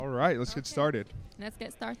right, let's get started. Let's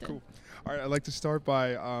get started. Cool. All right, I'd like to start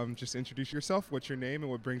by just introduce yourself. What's your name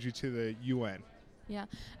and what brings you to the UN? Yeah.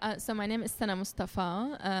 So my name is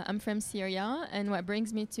Mustafa. I'm from Syria, and what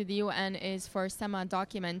brings me to the UN is for SEMA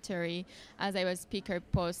documentary, as I was speaker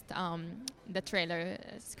post the trailer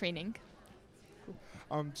screening.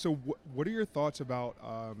 So what are your thoughts about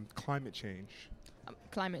climate change?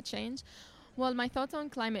 Climate change. Well, my thoughts on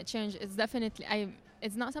climate change is definitely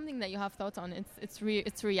it's not something that you have thoughts on.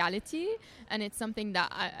 It's reality, and it's something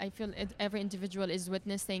that I feel every individual is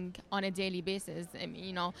witnessing on a daily basis. I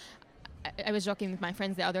mean, I was joking with my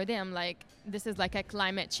friends the other day. I'm like, this is like a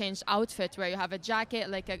climate change outfit where you have a jacket,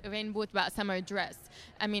 like a rain boot, but a summer dress.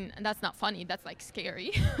 I mean, that's not funny. That's like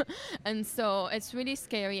scary. And so it's really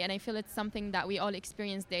scary. And I feel it's something that we all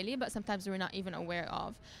experience daily, but sometimes we're not even aware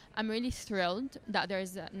of. I'm really thrilled that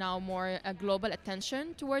there's now more global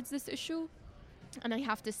attention towards this issue. And I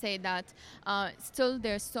have to say that still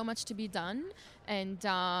there's so much to be done, and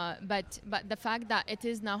but the fact that it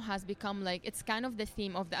is now has become like it's kind of the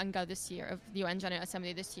theme of the UNGA this year, of the UN General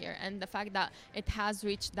Assembly this year, and the fact that it has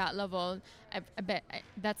reached that level, a bit,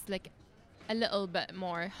 that's like a little bit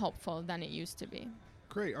more hopeful than it used to be.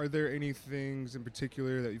 Great. Are there any things in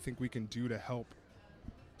particular that you think we can do to help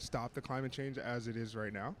stop the climate change as it is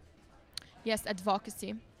right now? Yes,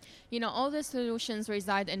 advocacy. All the solutions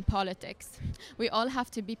reside in politics. We all have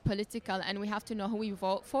to be political, and we have to know who we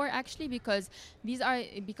vote for, actually, because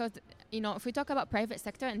if we talk about private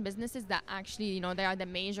sector and businesses that actually, they are the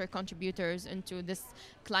major contributors into this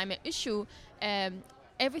climate issue,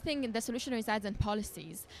 everything, the solution resides in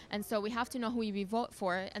policies. And so we have to know who we vote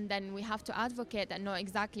for, and then we have to advocate and know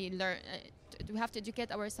exactly, we have to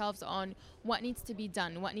educate ourselves on what needs to be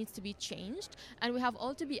done, what needs to be changed, and we have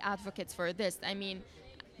all to be advocates for this. I mean,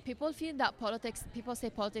 people feel that people say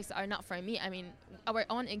politics are not for me. I mean, our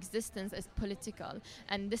own existence is political,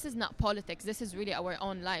 and this is not politics. This is really our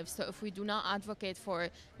own lives. So if we do not advocate for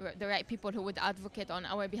the right people who would advocate on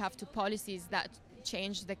our behalf to policies that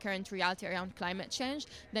change the current reality around climate change,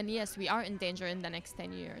 then yes, we are in danger in the next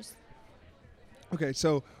 10 years. Okay,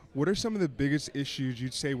 so what are some of the biggest issues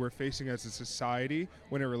you'd say we're facing as a society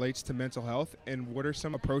when it relates to mental health, and what are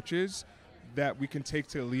some approaches that we can take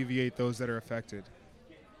to alleviate those that are affected?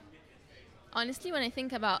 Honestly, when I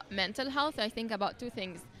think about mental health, I think about two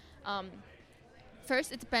things.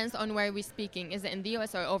 First, it depends on where we're speaking. Is it in the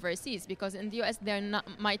US or overseas? Because in the US,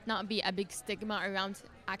 might not be a big stigma around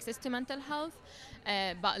access to mental health,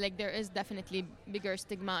 but like there is definitely bigger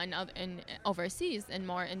stigma in overseas and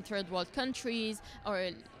more in third world countries or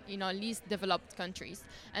least developed countries.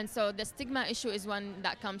 And so the stigma issue is one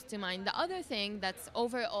that comes to mind. The other thing that's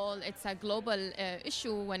overall, it's a global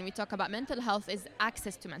issue when we talk about mental health is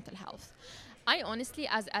access to mental health. I honestly,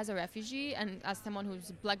 as a refugee and as someone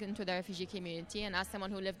who's plugged into the refugee community and as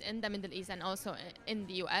someone who lived in the Middle East and also in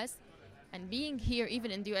the US, and being here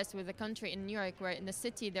even in the US with the country in New York, where in the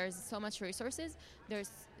city there's so much resources,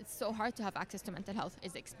 it's so hard to have access to mental health.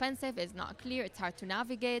 It's expensive, it's not clear, it's hard to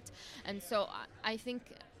navigate. And so I think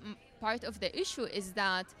part of the issue is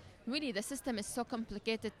that really the system is so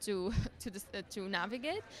complicated to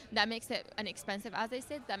navigate that makes it inexpensive, as I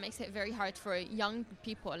said, that makes it very hard for young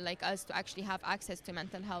people like us to actually have access to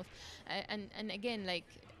mental health. And again, like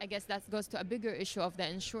I guess that goes to a bigger issue of the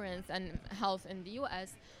insurance and health in the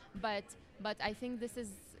US. But I think this is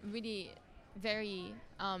really very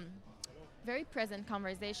very present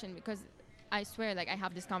conversation, because I swear, like I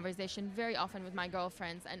have this conversation very often with my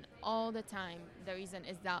girlfriends, and all the time the reason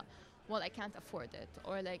is that, well, I can't afford it,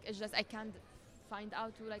 or like it's just I can't find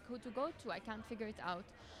out who to go to. I can't figure it out.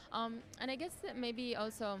 And I guess that maybe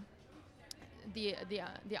also the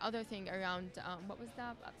other thing around what was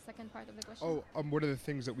the second part of the question? What are the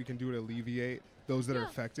things that we can do to alleviate those that are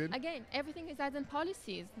affected? Again, everything resides in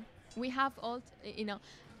policies. We have all,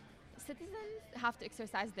 citizens have to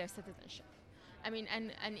exercise their citizenship. I mean,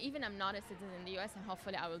 and even I'm not a citizen in the US, and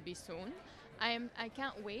hopefully I will be soon. I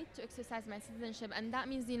can't wait to exercise my citizenship, and that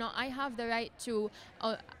means I have the right to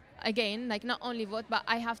again, like not only vote, but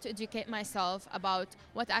I have to educate myself about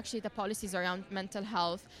what actually the policies around mental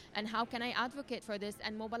health and how can I advocate for this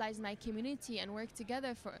and mobilize my community and work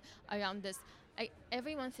together around this.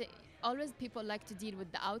 Always people like to deal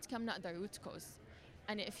with the outcome, not the root cause.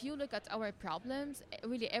 And if you look at our problems,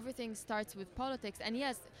 really everything starts with politics. And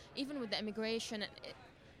yes, even with the immigration,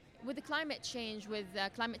 with the climate change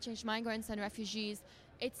migrants and refugees,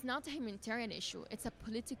 it's not a humanitarian issue. It's a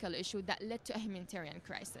political issue that led to a humanitarian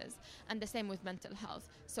crisis. And the same with mental health.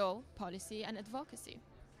 So policy and advocacy.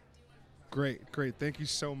 Great. Thank you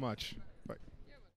so much.